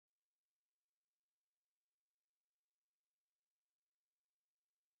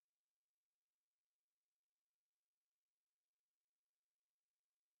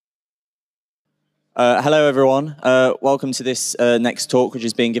Hello, everyone. Welcome to this next talk, which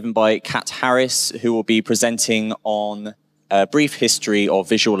is being given by Kat Harris, who will be presenting on a brief history of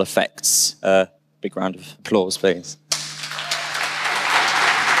visual effects. Big round of applause, please.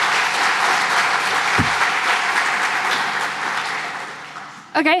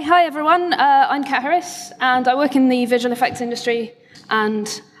 Okay, hi everyone. I'm Kat Harris, and I work in the visual effects industry,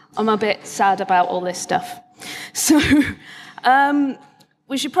 and I'm a bit sad about all this stuff. So,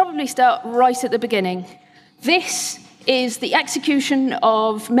 we should probably start right at the beginning. This is the execution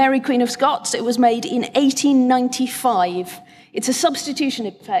of Mary, Queen of Scots. It was made in 1895. It's a substitution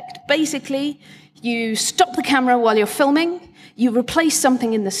effect. Basically, you stop the camera while you're filming, you replace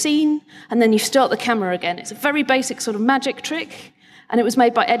something in the scene, and then you start the camera again. It's a very basic sort of magic trick, and it was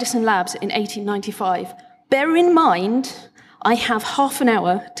made by Edison Labs in 1895. Bear in mind, I have half an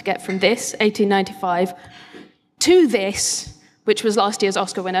hour to get from this, 1895, to this, which was last year's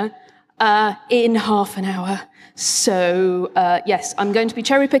Oscar winner, in half an hour. So, yes, I'm going to be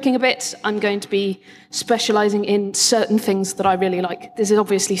cherry-picking a bit. I'm going to be specializing in certain things that I really like. This is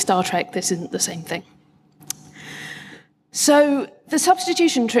obviously Star Trek. This isn't the same thing. So, the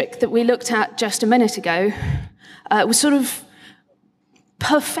substitution trick that we looked at just a minute ago was sort of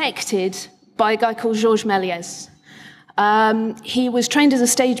perfected by a guy called Georges Méliès. He was trained as a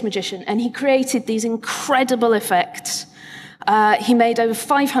stage magician, and he created these incredible effects. He made over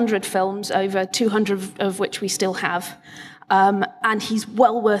 500 films, over 200 of which we still have, and he's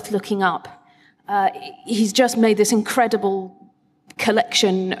well worth looking up. He's just made this incredible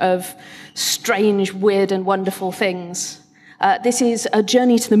collection of strange, weird, and wonderful things. This is A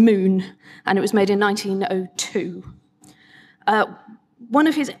Journey to the Moon, and it was made in 1902. One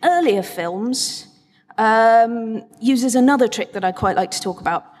of his earlier films uses another trick that I quite like to talk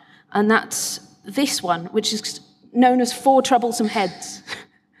about, and that's this one, which is known as Four Troublesome Heads.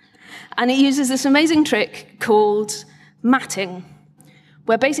 And it uses this amazing trick called matting,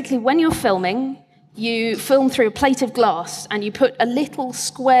 where basically when you're filming, you film through a plate of glass and you put a little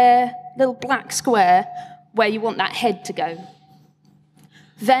black square where you want that head to go.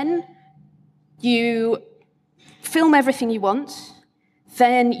 Then you film everything you want,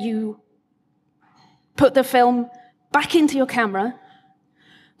 then you put the film back into your camera,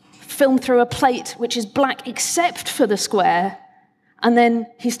 film through a plate which is black except for the square, and then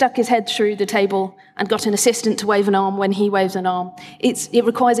he stuck his head through the table and got an assistant to wave an arm when he waves an arm. It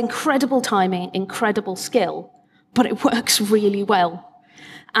requires incredible timing, incredible skill, but it works really well.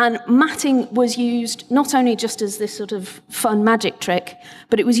 And matting was used not only just as this sort of fun magic trick,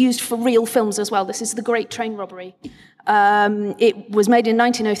 but it was used for real films as well. This is The Great Train Robbery. It was made in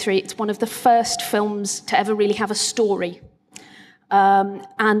 1903. It's one of the first films to ever really have a story.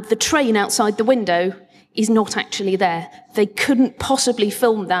 And the train outside the window is not actually there. They couldn't possibly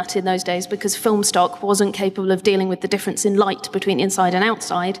film that in those days because film stock wasn't capable of dealing with the difference in light between inside and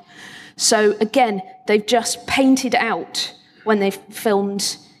outside. So again, they've just painted out, when they've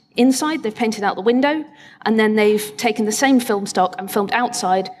filmed inside, they've painted out the window, and then they've taken the same film stock and filmed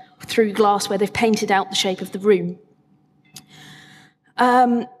outside through glass where they've painted out the shape of the room.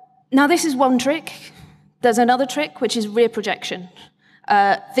 Now this is one trick. There's another trick, which is rear projection.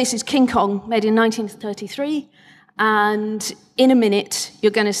 This is King Kong, made in 1933, and in a minute,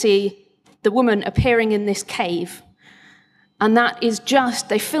 you're going to see the woman appearing in this cave. And that is just,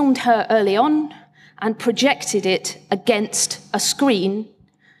 they filmed her early on and projected it against a screen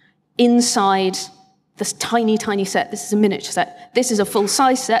inside this tiny, tiny set. This is a miniature set. This is a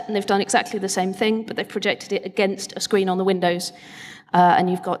full-size set, and they've done exactly the same thing, but they've projected it against a screen on the windows. And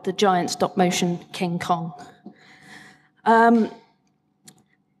you've got the giant stop-motion King Kong.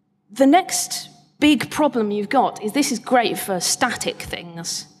 The next big problem you've got is this is great for static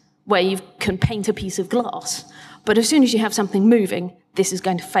things, where you can paint a piece of glass. But as soon as you have something moving, this is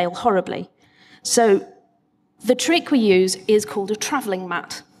going to fail horribly. So the trick we use is called a travelling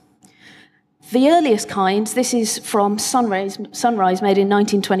mat. The earliest kind, this is from Sunrise made in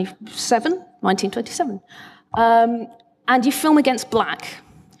 1927. And you film against black.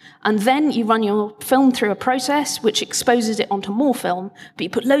 And then you run your film through a process which exposes it onto more film, but you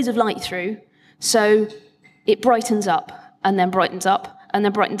put loads of light through, so it brightens up, and then brightens up, and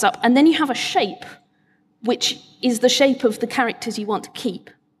then brightens up. And then you have a shape, which is the shape of the characters you want to keep.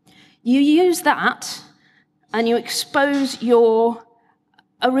 You use that, and you expose your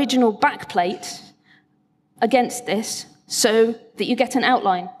original backplate against this so that you get an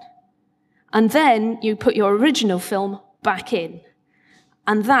outline. And then you put your original film back in.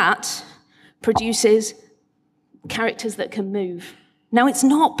 And that produces characters that can move. Now, it's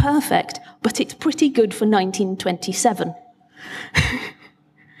not perfect, but it's pretty good for 1927.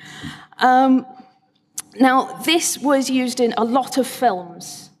 Now, this was used in a lot of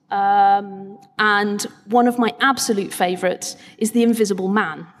films, and one of my absolute favourites is The Invisible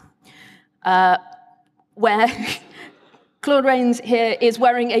Man, where Claude Rains here is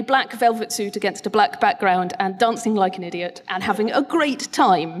wearing a black velvet suit against a black background and dancing like an idiot and having a great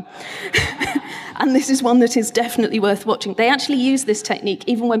time. And this is one that is definitely worth watching. They actually used this technique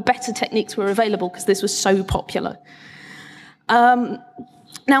even when better techniques were available because this was so popular. Now,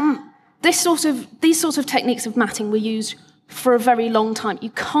 these sorts of techniques of matting were used for a very long time. You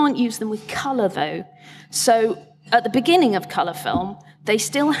can't use them with colour, though. So at the beginning of colour film, they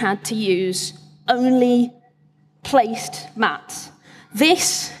still had to use only placed mats.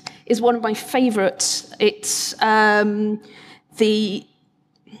 This is one of my favourites. It's the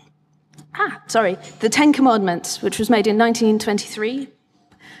Ten Commandments, which was made in 1923.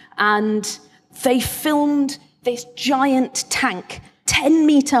 And they filmed this giant tank,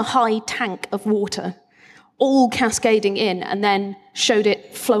 10-metre high tank of water, all cascading in, and then showed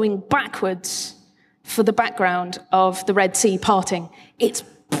it flowing backwards for the background of the Red Sea parting. It's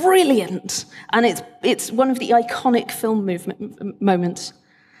brilliant, and it's one of the iconic film moments.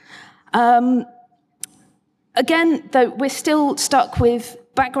 Again, though, we're still stuck with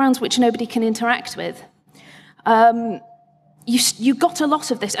backgrounds which nobody can interact with. You got a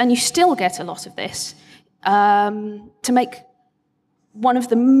lot of this, and you still get a lot of this, to make one of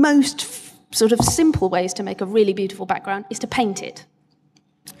the most sort of simple ways to make a really beautiful background is to paint it.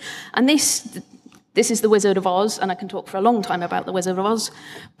 And this is The Wizard of Oz, and I can talk for a long time about The Wizard of Oz,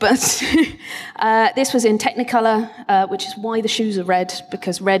 but this was in Technicolor, which is why the shoes are red,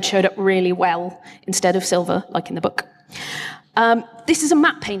 because red showed up really well instead of silver, like in the book. This is a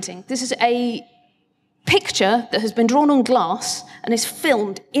matte painting. This is a picture that has been drawn on glass and is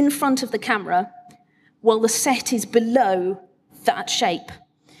filmed in front of the camera while the set is below that shape.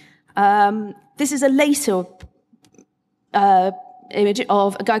 This is a later image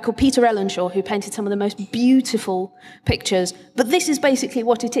of a guy called Peter Ellenshaw, who painted some of the most beautiful pictures. But this is basically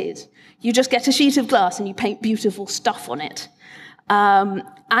what it is. You just get a sheet of glass and you paint beautiful stuff on it. And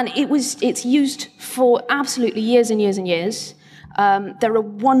it's used for absolutely years and years and years. There are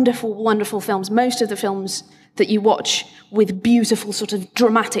wonderful, wonderful films. Most of the films that you watch with beautiful sort of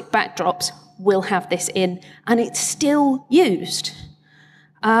dramatic backdrops will have this in, and it's still used.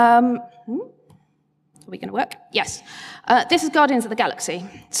 Are we going to work? Yes. This is Guardians of the Galaxy.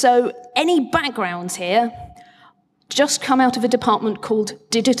 So any backgrounds here just come out of a department called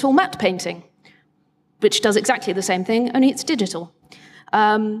digital matte painting, which does exactly the same thing, only it's digital.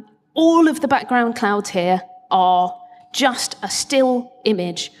 All of the background clouds here are just a still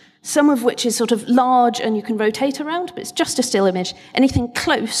image, some of which is sort of large and you can rotate around, but it's just a still image. Anything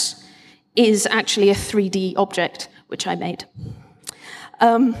close is actually a 3D object, which I made.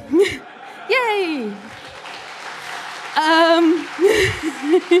 Yay!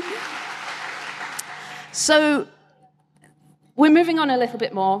 So we're moving on a little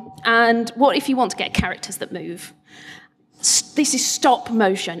bit more, and what if you want to get characters that move? This is stop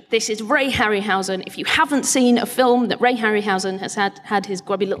motion. This is Ray Harryhausen. If you haven't seen a film that Ray Harryhausen has had his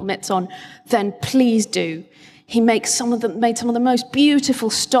grubby little mitts on, then please do. He made some of the most beautiful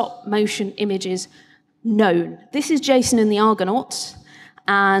stop motion images known. This is Jason and the Argonauts,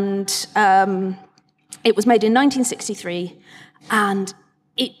 and it was made in 1963, and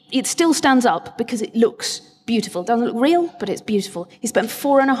it still stands up because it looks beautiful. It doesn't look real, but it's beautiful. He spent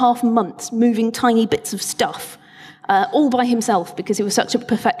 4.5 months moving tiny bits of stuff, all by himself, because he was such a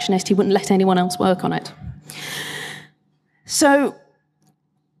perfectionist he wouldn't let anyone else work on it. So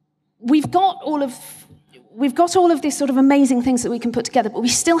we've got all of these sort of amazing things that we can put together, but we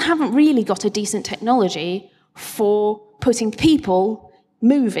still haven't really got a decent technology for putting people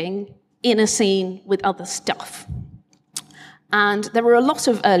moving in a scene with other stuff. And there were a lot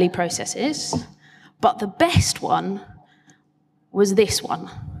of early processes, but the best one was this one.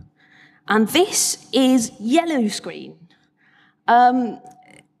 And this is yellow screen.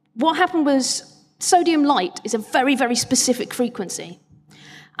 What happened was sodium light is a very, very specific frequency.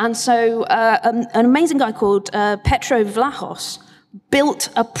 And so an amazing guy called Petro Vlachos built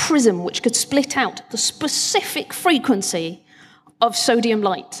a prism which could split out the specific frequency of sodium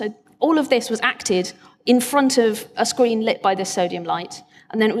light. So all of this was acted in front of a screen lit by this sodium light,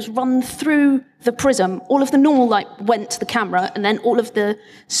 and then it was run through the prism. All of the normal light went to the camera, and then all of the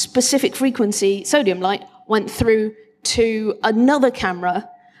specific frequency sodium light went through to another camera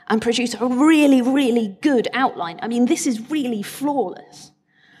and produced a really, really good outline. I mean, this is really flawless.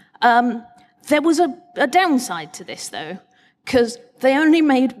 There was a downside to this, though, because they only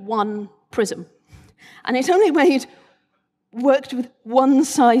made one prism, and it only worked with one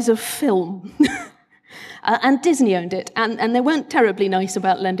size of film. And Disney owned it, and they weren't terribly nice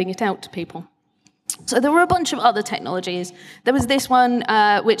about lending it out to people. So there were a bunch of other technologies. There was this one,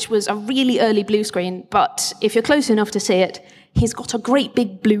 which was a really early blue screen, but if you're close enough to see it, he's got a great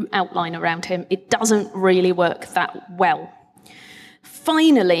big blue outline around him. It doesn't really work that well.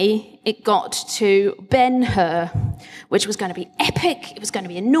 Finally, it got to Ben-Hur, which was going to be epic, it was going to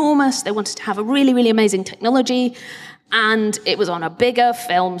be enormous, they wanted to have a really, really amazing technology, and it was on a bigger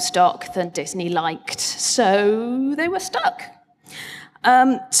film stock than Disney liked, so they were stuck.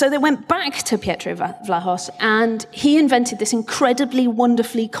 So they went back to Pietro Vlahos, and he invented this incredibly,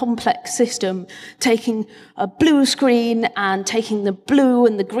 wonderfully complex system, taking a blue screen and taking the blue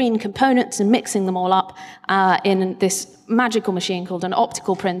and the green components and mixing them all up in this magical machine called an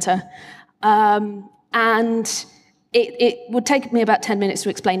optical printer. And it would take me about 10 minutes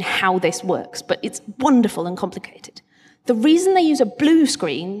to explain how this works, but it's wonderful and complicated. The reason they use a blue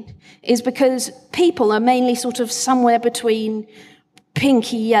screen is because people are mainly sort of somewhere between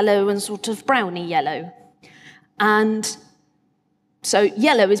pinky yellow and sort of browny yellow. And so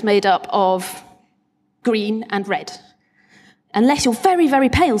yellow is made up of green and red. Unless you're very, very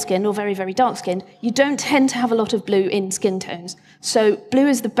pale-skinned or very, very dark-skinned, you don't tend to have a lot of blue in skin tones. So blue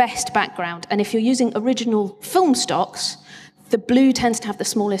is the best background. And if you're using original film stocks, the blue tends to have the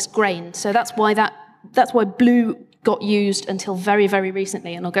smallest grain. So that's why blue got used until very, very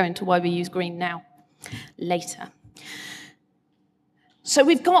recently. And I'll go into why we use green now, later. So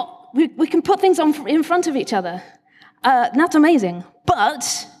we can put things in front of each other. That's amazing.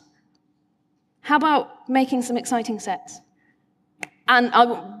 But how about making some exciting sets? And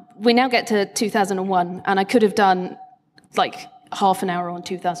we now get to 2001, and I could have done like half an hour on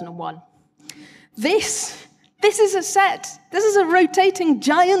 2001. This is a set. This is a rotating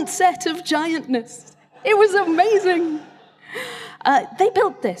giant set of giantness. It was amazing. They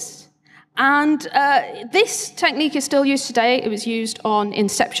built this. And this technique is still used today. It was used on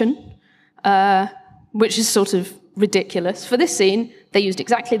Inception, which is sort of ridiculous. For this scene, they used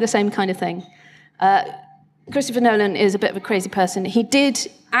exactly the same kind of thing. Christopher Nolan is a bit of a crazy person. He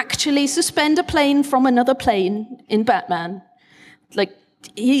did actually suspend a plane from another plane in Batman. Like,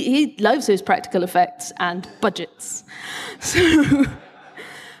 he loves his practical effects and budgets. So,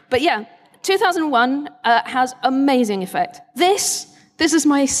 but yeah, 2001 has amazing effect. This is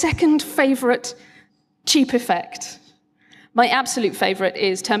my second favorite cheap effect. My absolute favorite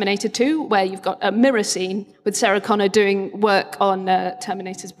is Terminator 2, where you've got a mirror scene with Sarah Connor doing work on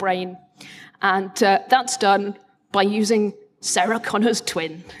Terminator's brain. And that's done by using Sarah Connor's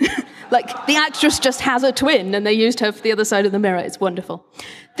twin. Like, the actress just has a twin, and they used her for the other side of the mirror. It's wonderful.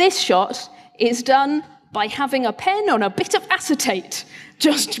 This shot is done by having a pen on a bit of acetate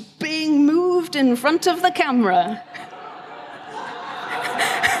just being moved in front of the camera.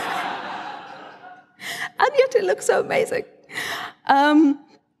 And yet it looks so amazing.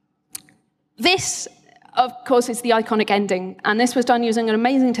 This, of course, is the iconic ending, and this was done using an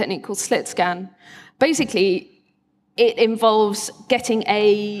amazing technique called slit scan. Basically, it involves getting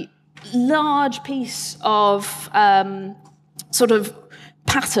a large piece of sort of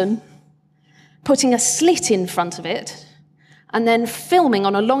pattern, putting a slit in front of it, and then filming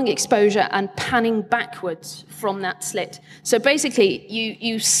on a long exposure and panning backwards from that slit. So basically,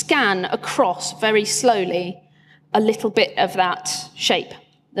 you scan across very slowly a little bit of that shape,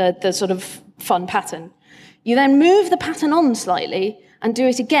 the sort of fun pattern. You then move the pattern on slightly and do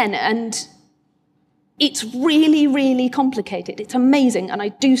it again, and it's really, really complicated. It's amazing, and I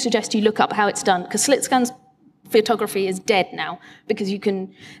do suggest you look up how it's done, because slit scans photography is dead now, because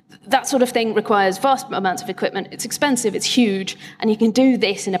that sort of thing requires vast amounts of equipment. It's expensive, it's huge, and you can do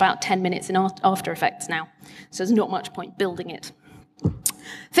this in about 10 minutes in After Effects now. So there's not much point building it.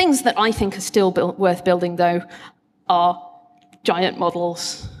 Things that I think are still worth building, though, are giant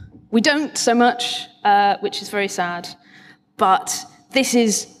models. We don't so much, which is very sad, but this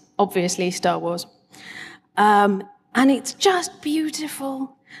is obviously Star Wars. And it's just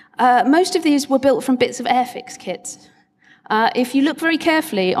beautiful. Most of these were built from bits of Airfix kits. If you look very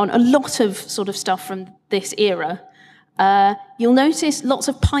carefully on a lot of sort of stuff from this era, you'll notice lots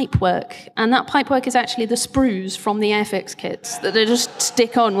of pipe work, and that pipe work is actually the sprues from the Airfix kits that they just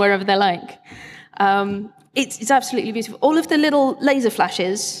stick on wherever they like. It's absolutely beautiful. All of the little laser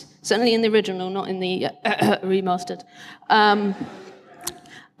flashes, certainly in the original, not in the remastered,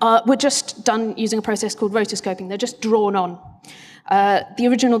 were just done using a process called rotoscoping. They're just drawn on. The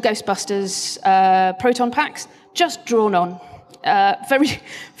original Ghostbusters proton packs, just drawn on. Very,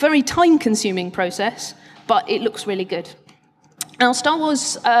 very time-consuming process, but it looks really good. Now, Star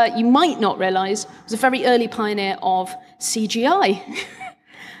Wars, you might not realize, was a very early pioneer of CGI.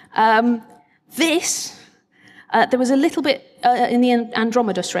 This, there was a little bit in the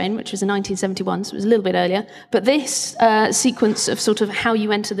Andromeda strain, which was in 1971, so it was a little bit earlier. But this sequence of sort of how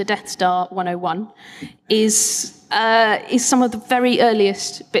you enter the Death Star 101 is some of the very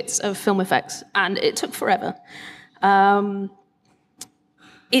earliest bits of film effects, and it took forever.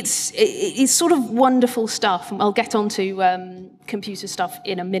 It's sort of wonderful stuff. I'll get onto computer stuff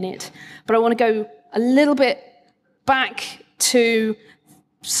in a minute, but I want to go a little bit back to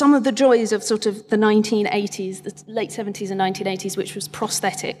some of the joys of sort of the 1980s, the late 70s and 1980s, which was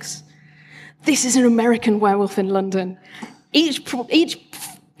prosthetics. This is an American Werewolf in London. Each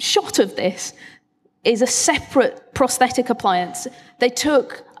shot of this is a separate prosthetic appliance. They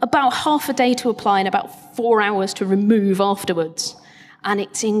took about half a day to apply and about 4 hours to remove afterwards. And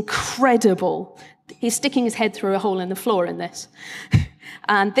it's incredible. He's sticking his head through a hole in the floor in this.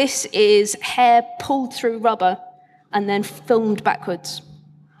 And this is hair pulled through rubber and then filmed backwards.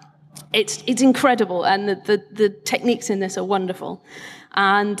 It's incredible, and the techniques in this are wonderful.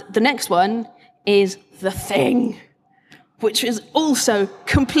 And the next one is The Thing, which is also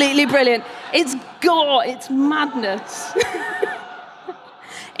completely brilliant. It's gore, it's madness.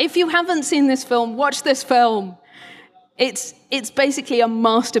 If you haven't seen this film, watch this film. It's basically a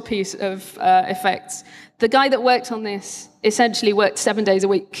masterpiece of effects. The guy that worked on this essentially worked 7 days a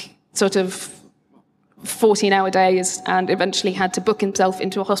week, sort of 14-hour days, and eventually had to book himself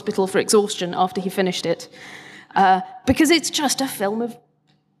into a hospital for exhaustion after he finished it. Because it's just a film of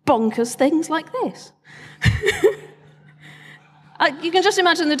bonkers things like this. You can just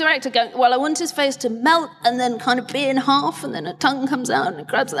imagine the director going, well, I want his face to melt and then kind of be in half, and then a tongue comes out and it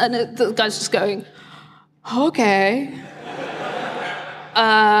grabs it, and the guy's just going, okay.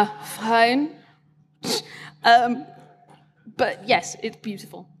 Fine. But yes, it's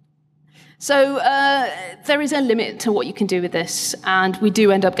beautiful. So there is a limit to what you can do with this, and we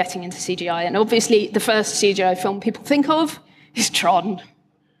do end up getting into CGI. And obviously, the first CGI film people think of is Tron.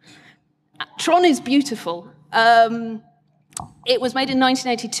 Tron is beautiful. It was made in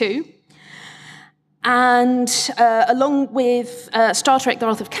 1982, and along with Star Trek: The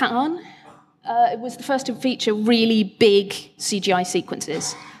Wrath of Khan, it was the first to feature really big CGI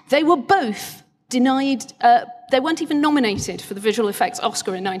sequences. They were both denied, they weren't even nominated for the Visual Effects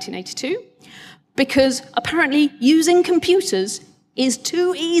Oscar in 1982, because apparently using computers is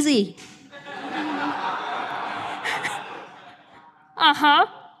too easy.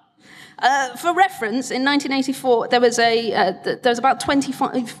 For reference, in 1984, there was about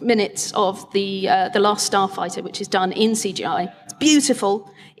 25 minutes of the Last Starfighter, which is done in CGI. It's beautiful.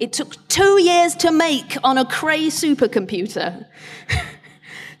 It took 2 years to make on a Cray supercomputer.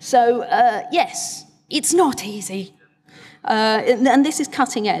 So, yes, it's not easy. And this is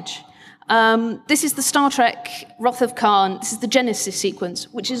cutting edge. This is the Star Trek Wrath of Khan. This is the Genesis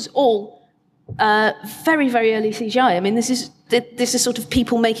sequence, which is all very, very early CGI. I mean, this is sort of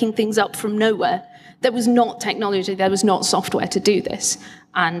people making things up from nowhere. There was not technology, there was not software to do this,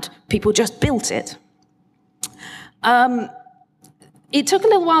 and people just built it. It took a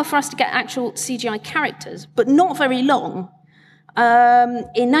little while for us to get actual CGI characters, but not very long.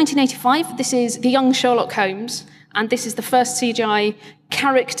 In 1985, this is the young Sherlock Holmes, and this is the first CGI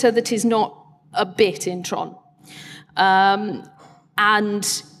character that is not a bit in Tron.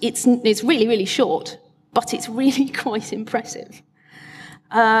 And it's really, really short, but it's really quite impressive.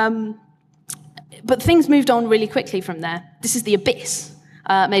 But things moved on really quickly from there. This is The Abyss,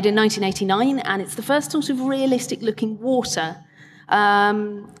 made in 1989, and it's the first sort of realistic-looking water.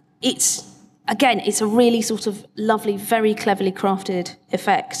 It's a really sort of lovely, very cleverly crafted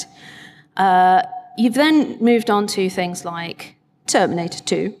effect. You've then moved on to things like Terminator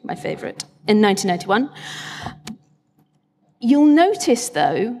 2, my favourite, in 1991. You'll notice,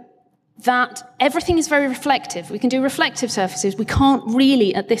 though, that everything is very reflective. We can do reflective surfaces. We can't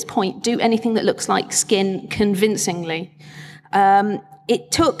really, at this point, do anything that looks like skin convincingly.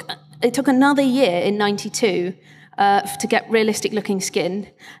 It took another year in 92 to get realistic-looking skin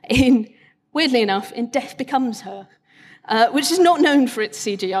in, weirdly enough, in Death Becomes Her, which is not known for its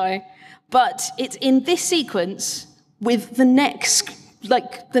CGI, but it's in this sequence with the neck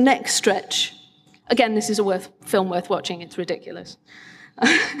stretch. Again, this is a film worth watching. It's ridiculous.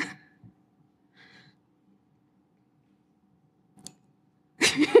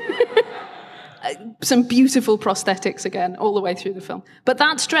 Some beautiful prosthetics again, all the way through the film. But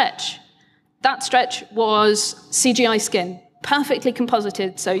that stretch was CGI skin, perfectly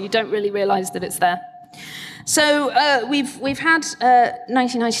composited, so you don't really realize that it's there. So we've had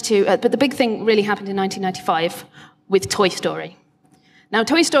 1992, but the big thing really happened in 1995 with Toy Story. Now,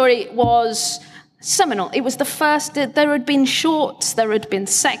 Toy Story was seminal. It was the first, there had been shorts, there had been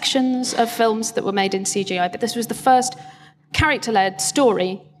sections of films that were made in CGI, but this was the first character-led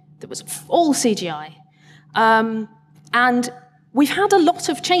story that was all CGI. And we've had a lot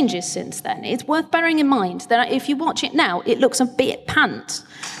of changes since then. It's worth bearing in mind that if you watch it now, it looks a bit pant,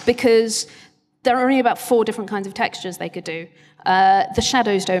 because there are only about 4 different kinds of textures they could do. The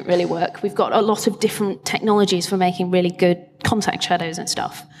shadows don't really work. We've got a lot of different technologies for making really good contact shadows and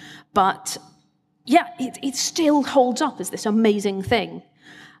stuff. But yeah, it still holds up as this amazing thing.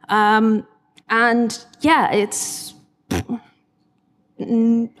 And yeah, it's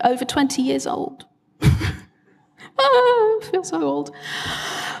over 20 years old. Oh, I feel so old.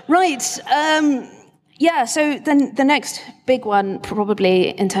 Right. Yeah, so then the next big one, probably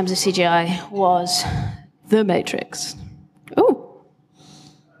in terms of CGI, was The Matrix. Ooh,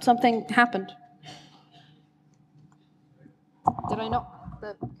 something happened. Did I knock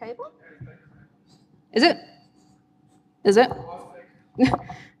the cable? Is it? Is it?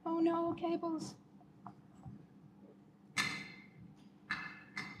 Oh no, cables.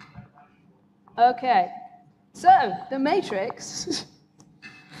 Okay, so The Matrix,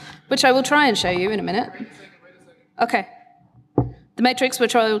 which I will try and show you in a minute. Okay. The Matrix,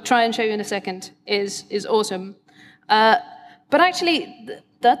 which I will try and show you in a second, is awesome. But actually,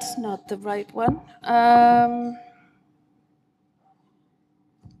 that's not the right one.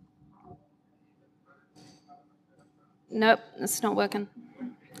 Nope, that's not working.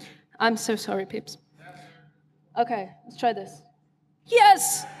 I'm so sorry, peeps. Okay, let's try this.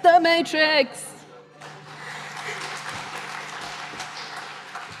 Yes, The Matrix!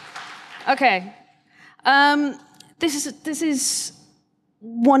 Okay. This is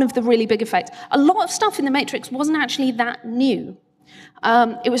one of the really big effects. A lot of stuff in The Matrix wasn't actually that new.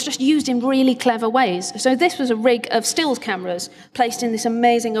 It was just used in really clever ways. So this was a rig of stills cameras placed in this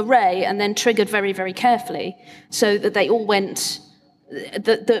amazing array and then triggered very, very carefully so that they all went...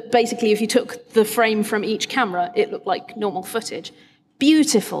 basically, if you took the frame from each camera, it looked like normal footage.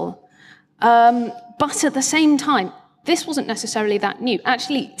 Beautiful. But at the same time, this wasn't necessarily that new.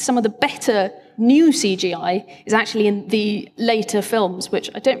 Actually, some of the better new CGI is actually in the later films,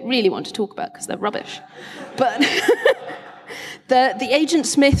 which I don't really want to talk about because they're rubbish. But the Agent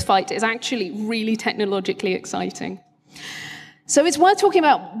Smith fight is actually really technologically exciting. So it's worth talking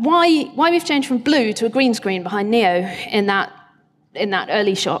about why we've changed from blue to a green screen behind Neo in that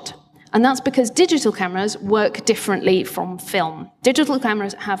early shot. And that's because digital cameras work differently from film. Digital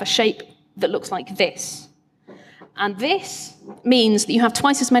cameras have a shape that looks like this. And this means that you have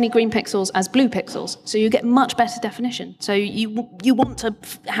twice as many green pixels as blue pixels, so you get much better definition. So you want to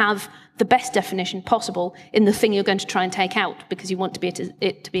have the best definition possible in the thing you're going to try and take out, because you want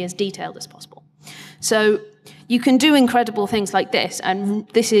it to be as detailed as possible. So you can do incredible things like this, and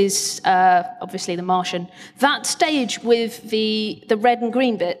this is obviously The Martian. That stage with the red and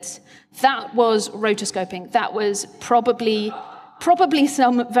green bits, that was rotoscoping. That was probably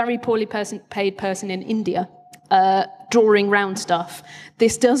some very poorly paid person in India drawing round stuff.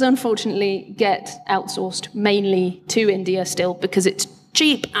 This does unfortunately get outsourced mainly to India still because it's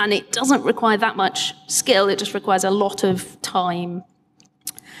cheap and it doesn't require that much skill. It just requires a lot of time.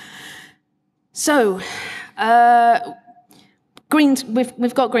 So,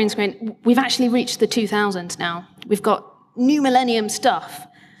 we've got green screen. We've actually reached the 2000s now. We've got new millennium stuff.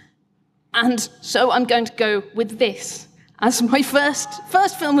 And so I'm going to go with this as my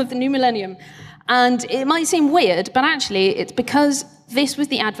first film of the new millennium. And it might seem weird, but actually it's because this was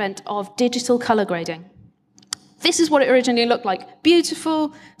the advent of digital color grading. This is what it originally looked like.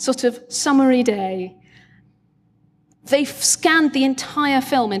 Beautiful, sort of summery day. They scanned the entire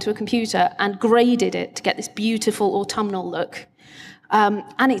film into a computer and graded it to get this beautiful autumnal look.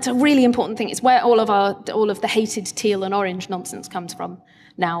 And it's a really important thing. It's where all of the hated teal and orange nonsense comes from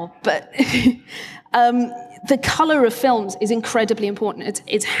now. But the color of films is incredibly important.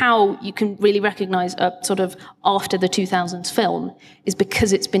 It's how you can really recognize a sort of after the 2000s film, is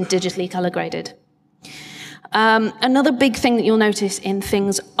because it's been digitally color graded. Another big thing that you'll notice in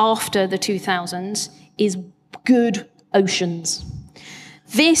things after the 2000s is good oceans.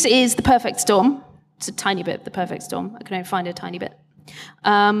 This is The Perfect Storm. It's a tiny bit of The Perfect Storm. I can only find a tiny bit.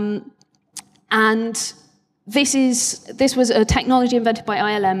 And this was a technology invented by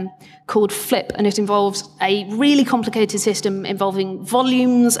ILM called FLIP, and it involves a really complicated system involving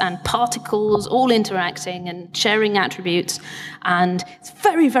volumes and particles all interacting and sharing attributes, and it's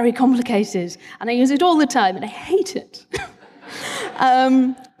very, very complicated, and I use it all the time, and I hate it.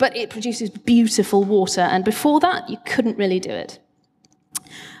 But it produces beautiful water, and before that, you couldn't really do it.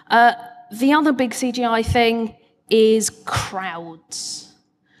 The other big CGI thing is crowds.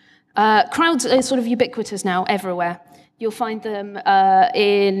 Crowds are sort of ubiquitous now everywhere. You'll find them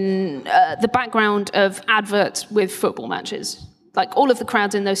in the background of adverts with football matches. Like all of the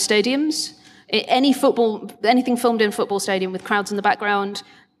crowds in those stadiums, anything filmed in a football stadium with crowds in the background,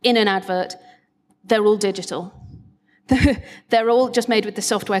 in an advert, they're all digital. They're all just made with the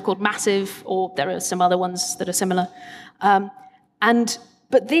software called Massive, or there are some other ones that are similar.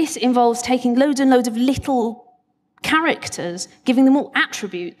 But this involves taking loads and loads of little characters, giving them all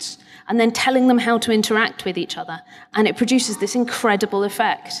attributes, and then telling them how to interact with each other. And it produces this incredible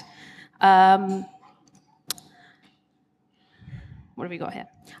effect. What have we got here?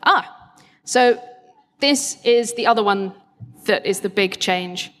 So this is the other one that is the big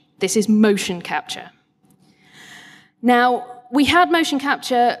change. This is motion capture. Now, we had motion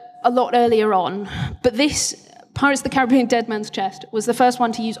capture a lot earlier on, but this, Pirates of the Caribbean Dead Man's Chest, was the first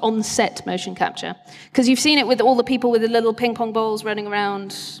one to use on-set motion capture. Because you've seen it with all the people with the little ping pong balls running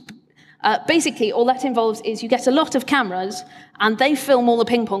around. Basically, all that involves is you get a lot of cameras, and they film all the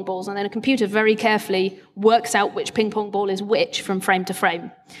ping pong balls, and then a computer very carefully works out which ping pong ball is which from frame to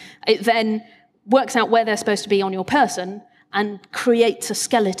frame. It then works out where they're supposed to be on your person and creates a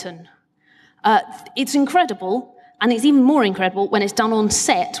skeleton. It's incredible, and it's even more incredible when it's done on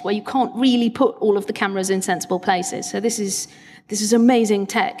set, where you can't really put all of the cameras in sensible places. So this is amazing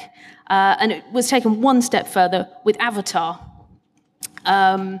tech. And it was taken one step further with Avatar,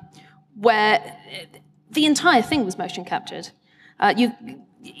 where the entire thing was motion captured.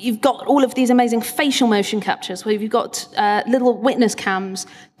 You've got all of these amazing facial motion captures, where you've got little witness cams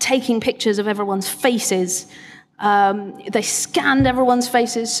taking pictures of everyone's faces. They scanned everyone's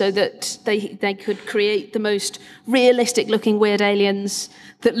faces so that they could create the most realistic-looking weird aliens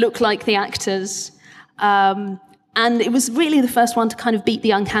that look like the actors. And it was really the first one to kind of beat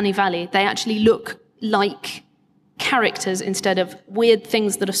the uncanny valley. They actually look like characters instead of weird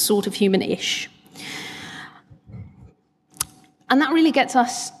things that are sort of human-ish. And that really gets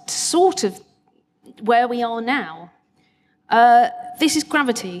us to sort of where we are now. This is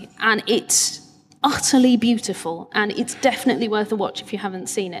Gravity, and it's utterly beautiful, and it's definitely worth a watch if you haven't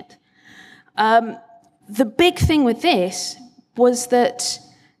seen it. The big thing with this was that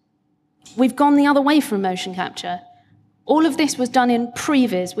we've gone the other way from motion capture. All of this was done in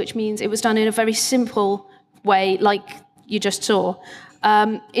previs, which means it was done in a very simple way, like you just saw.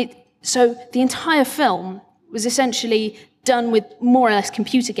 So the entire film was essentially done with more or less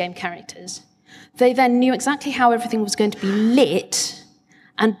computer game characters. They then knew exactly how everything was going to be lit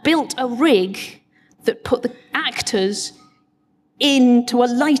and built a rig that put the actors into a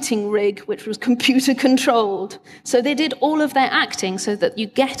lighting rig, which was computer controlled. So they did all of their acting so that you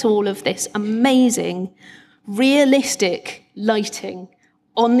get all of this amazing, realistic lighting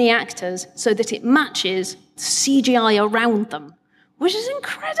on the actors so that it matches CGI around them, which is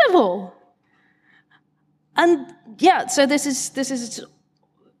incredible. And yeah, so this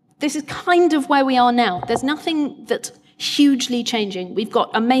is kind of where we are now. There's nothing that's hugely changing. We've got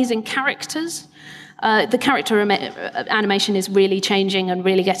amazing characters. The character animation is really changing and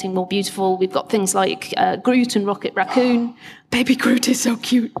really getting more beautiful. We've got things like Groot and Rocket Raccoon. Baby Groot is so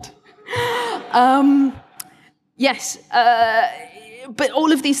cute. Yes, but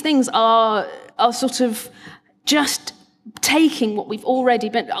all of these things are sort of just taking what we've already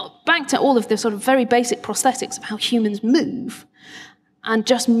been, back to all of the sort of very basic prosthetics of how humans move, and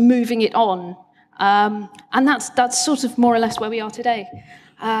just moving it on. And that's sort of more or less where we are today.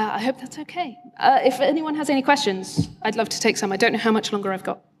 I hope that's okay. If anyone has any questions, I'd love to take some. I don't know how much longer I've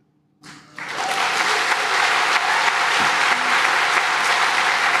got.